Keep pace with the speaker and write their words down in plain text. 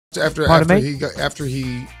After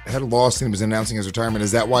he had lost and he was announcing his retirement,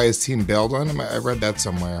 is that why his team bailed on him? I read that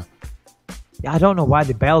somewhere. Yeah, I don't know why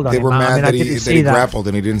they bailed on him. They were mad that he that. grappled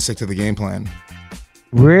and he didn't stick to the game plan.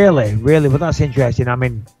 Really? Well, that's interesting. I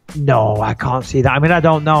mean, no, I can't see that. I mean, I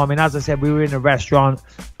don't know. I mean, as I said, we were in a restaurant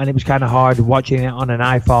and it was kind of hard watching it on an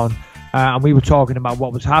iPhone, and we were talking about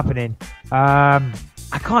what was happening. I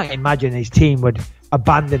can't imagine his team would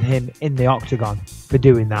abandon him in the octagon for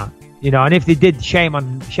doing that. And if they did, shame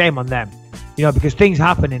on them. Because things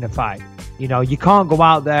happen in a fight. You can't go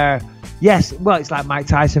out there. Yes, well, it's like Mike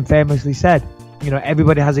Tyson famously said.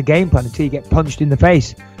 Everybody has a game plan until you get punched in the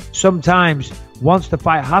face. Sometimes, once the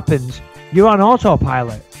fight happens, you're on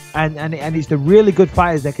autopilot. And it's the really good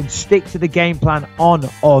fighters that can stick to the game plan on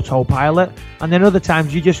autopilot. And then other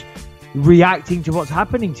times, you're just reacting to what's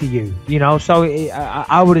happening to you. So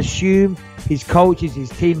I would assume his coaches, his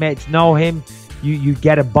teammates know him. You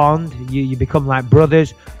get a bond. You become like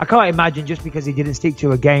brothers. I can't imagine just because he didn't stick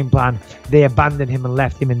to a game plan, they abandoned him and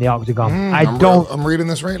left him in the octagon. I'm reading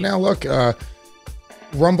this right now. Look,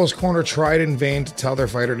 Rumble's corner tried in vain to tell their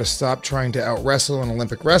fighter to stop trying to out-wrestle an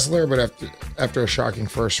Olympic wrestler, but after a shocking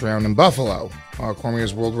first round in Buffalo,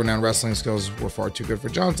 Cormier's world-renowned wrestling skills were far too good for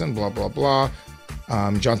Johnson, blah, blah, blah.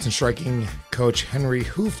 Johnson striking coach Henry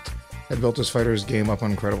Hooft had built his fighter's game up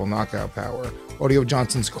on incredible knockout power. Audio of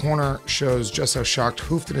Johnson's corner shows just how shocked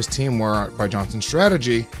Hooft and his team were by Johnson's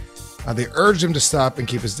strategy. They urged him to stop and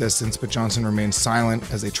keep his distance, but Johnson remained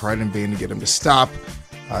silent as they tried in vain to get him to stop.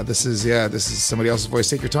 This is somebody else's voice.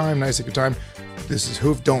 Take your time. Nice, take your time. This is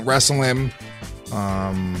Hooft. Don't wrestle him.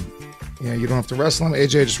 You don't have to wrestle him.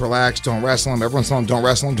 AJ, just relax. Don't wrestle him. Everyone's telling him, don't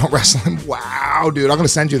wrestle him. Don't wrestle him. Wow, dude. I'm going to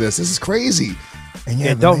send you this. This is crazy.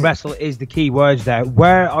 And don't wrestle is the key words there.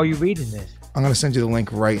 Where are you reading this? I'm going to send you the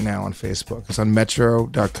link right now on Facebook. It's on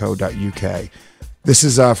metro.co.uk. This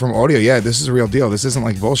is from Audio. Yeah, this is a real deal. This isn't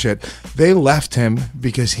like bullshit. They left him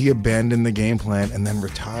because he abandoned the game plan and then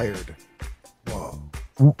retired. Whoa.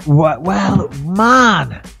 Well,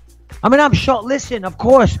 man. I mean, I'm shocked. Listen, of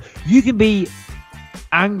course, you can be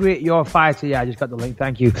angry at your fighter. Yeah, I just got the link.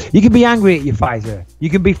 Thank you. You can be angry at your fighter. You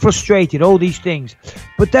can be frustrated, all these things.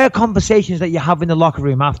 But there are conversations that you have in the locker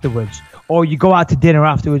room afterwards, or you go out to dinner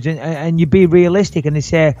afterwards, and you be realistic. And they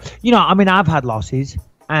say, I've had losses,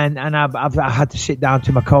 and I've had to sit down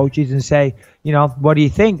to my coaches and say, what do you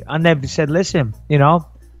think? And they've said, listen,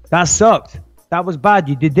 that sucked. That was bad.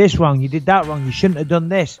 You did this wrong. You did that wrong. You shouldn't have done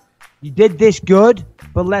this. You did this good,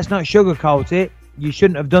 but let's not sugarcoat it. You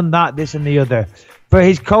shouldn't have done that, this and the other. For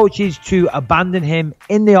his coaches to abandon him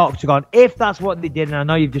in the octagon, if that's what they did, and I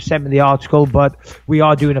know you've just sent me the article, but we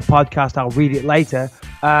are doing a podcast, I'll read it later.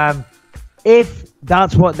 If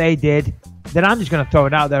that's what they did, then I'm just going to throw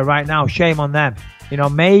it out there right now. Shame on them.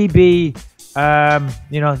 Maybe,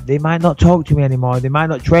 they might not talk to me anymore. They might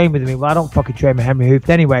not train with me. Well, I don't fucking train with Henry Hooft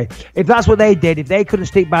anyway. If that's what they did, if they couldn't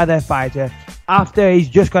stick by their fighter after he's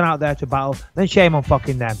just gone out there to battle, then shame on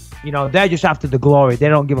fucking them. They're just after the glory. They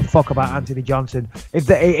don't give a fuck about Anthony Johnson.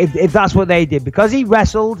 If that's what they did, because he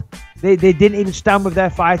wrestled, they didn't even stand with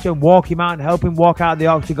their fighter and walk him out and help him walk out of the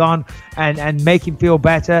octagon and make him feel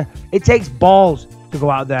better. It takes balls to go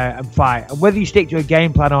out there and fight. And whether you stick to a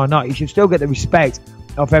game plan or not, you should still get the respect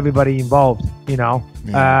of everybody involved,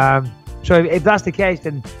 Yeah. So if that's the case,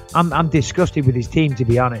 then I'm disgusted with his team, to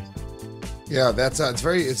be honest. Yeah, that's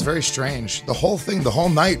it's very strange. The whole thing, the whole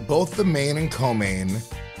night, both the main and co-main,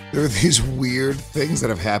 there are these weird things that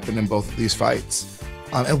have happened in both of these fights.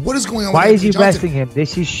 And what is going on? Why is he wrestling him?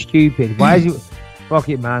 This is stupid. Why is he? Fuck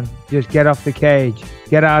it, man. Just get off the cage.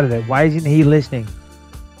 Get out of it. Why isn't he listening?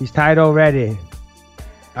 He's tired already.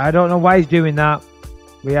 I don't know why he's doing that.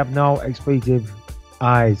 We have no expletive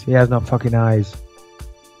eyes. He has no fucking eyes.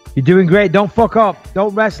 You're doing great. Don't fuck up.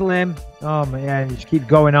 Don't wrestle him. Oh man, just keep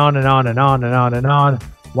going on and on and on and on and on.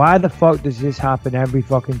 Why the fuck does this happen every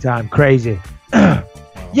fucking time? Crazy.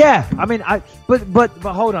 Yeah, I mean, but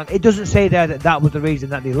hold on. It doesn't say there that was the reason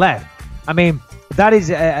that they left. I mean, that is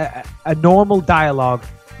a normal dialogue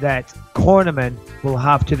that cornermen will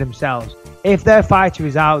have to themselves. If their fighter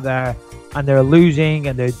is out there and they're losing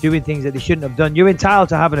and they're doing things that they shouldn't have done, you're entitled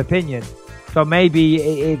to have an opinion. So maybe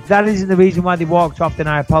if that isn't the reason why they walked off, then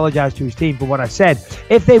I apologize to his team for what I said.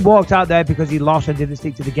 If they walked out there because he lost and didn't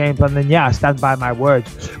stick to the game plan, then yeah, I stand by my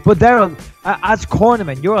words. But they're, as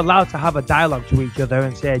cornermen, you're allowed to have a dialogue to each other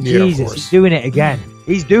and say, Jesus, he's doing it again.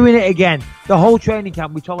 He's doing it again. The whole training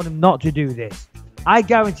camp, we told him not to do this. I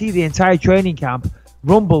guarantee the entire training camp,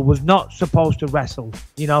 Rumble was not supposed to wrestle.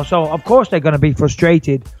 So of course they're going to be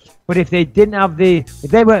frustrated. But if they didn't have if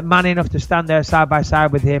they weren't man enough to stand there side by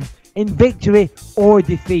side with him, In victory or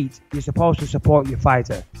defeat, you're supposed to support your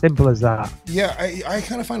fighter. Simple as that. Yeah, I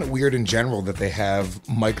kind of find it weird in general that they have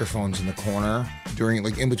microphones in the corner during,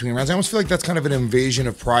 like, in between rounds. I almost feel like that's kind of an invasion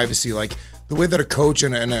of privacy. Like, the way that a coach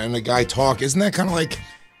and a guy talk, isn't that kind of like,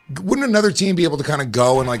 wouldn't another team be able to kind of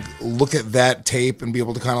go and, like, look at that tape and be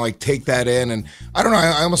able to kind of, like, take that in? And I don't know,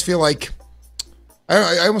 I almost feel like,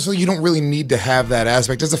 I almost feel you don't really need to have that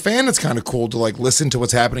aspect. As a fan, it's kind of cool to, like, listen to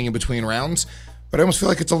what's happening in between rounds. But I almost feel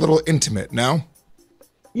like it's a little intimate, no?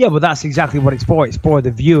 Yeah, well, that's exactly what it's for. It's for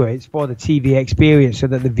the viewer. It's for the TV experience so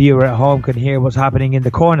that the viewer at home can hear what's happening in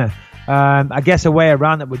the corner. I guess a way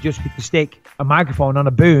around that would just be to stick a microphone on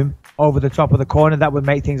a boom over the top of the corner. That would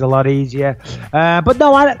make things a lot easier. But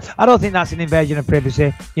no, I don't think that's an invasion of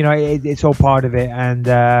privacy. You know, it's all part of it.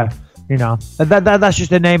 And, you know, that's just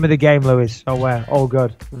the name of the game, Lewis. So all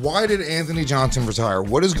good. Why did Anthony Johnson retire?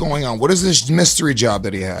 What is going on? What is this mystery job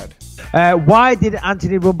that he had? Why did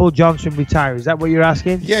Anthony Rumble Johnson retire? Is that what you're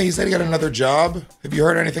asking? Yeah, he said he got another job. Have you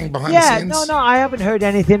heard anything behind the scenes? No, I haven't heard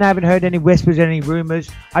anything. I haven't heard any whispers, any rumors.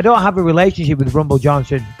 I don't have a relationship with Rumble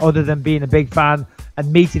Johnson other than being a big fan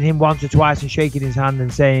and meeting him once or twice and shaking his hand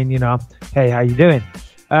and saying, you know, hey, how you doing?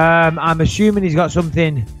 I'm assuming he's got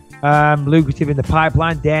something lucrative in the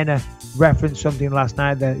pipeline. Dana referenced something last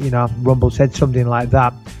night that, you know, Rumble said something like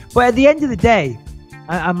that. But at the end of the day,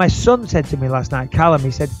 and my son said to me last night, Callum,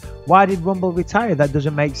 he said, why did Rumble retire? That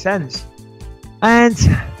doesn't make sense. And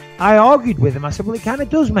I argued with him. I said, well, it kind of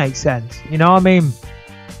does make sense. You know, I mean,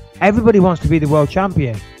 everybody wants to be the world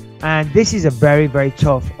champion. And this is a very, very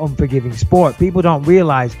tough, unforgiving sport. People don't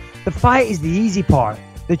realize the fight is the easy part.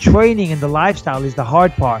 The training and the lifestyle is the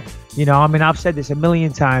hard part. You know, I mean, I've said this a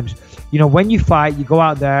million times. You know, when you fight, you go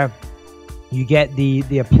out there, you get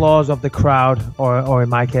the applause of the crowd, or in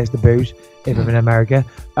my case, the boos, if I'm in America.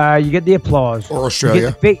 You get the applause. Or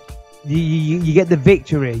Australia. You get the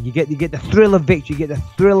victory. You get the thrill of victory. You get the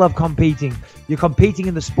thrill of competing. You're competing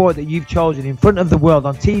in the sport that you've chosen in front of the world,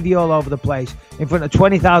 on TV all over the place, in front of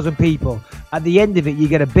 20,000 people. At the end of it, you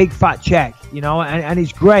get a big fat check, you know, and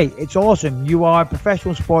it's great. It's awesome. You are a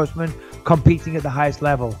professional sportsman competing at the highest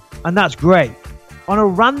level, and that's great. On a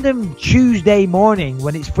random Tuesday morning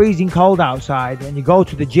when it's freezing cold outside and you go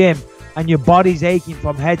to the gym and your body's aching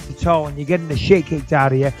from head to toe and you're getting the shit kicked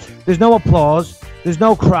out of you, there's no applause, there's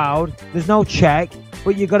no crowd, there's no check,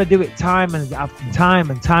 but you've got to do it time and after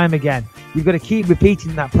time and time again. You've got to keep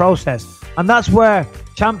repeating that process. And that's where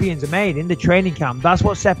champions are made, in the training camp. That's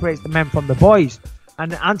what separates the men from the boys.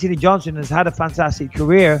 And Anthony Johnson has had a fantastic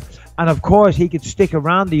career. And of course, he could stick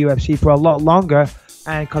around the UFC for a lot longer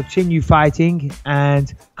and continue fighting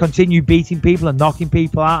and continue beating people and knocking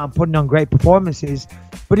people out and putting on great performances.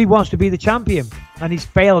 But he wants to be the champion, and he's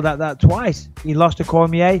failed at that twice. He lost to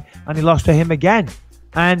Cormier and he lost to him again.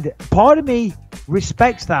 And part of me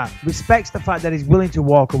respects that, respects the fact that he's willing to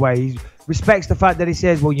walk away. He respects the fact that he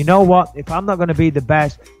says, well, you know what? If I'm not going to be the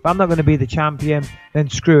best, if I'm not going to be the champion, then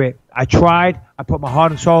screw it. I tried, I put my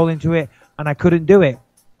heart and soul into it, and I couldn't do it.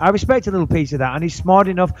 I respect a little piece of that, and he's smart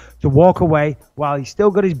enough to walk away while he's still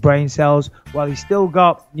got his brain cells, while he's still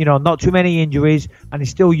got, you know, not too many injuries, and he's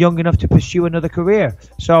still young enough to pursue another career.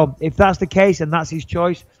 So if that's the case and that's his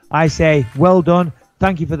choice, I say, well done.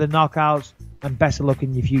 Thank you for the knockouts, and best of luck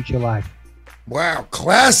in your future life. Wow,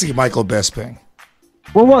 classy, Michael Bisping.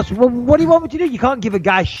 Well, what do you want me to do? You can't give a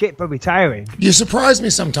guy shit for retiring. You surprise me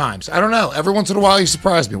sometimes. I don't know. Every once in a while, you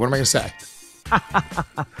surprise me. What am I going to say?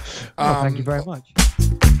 Well, thank you very much.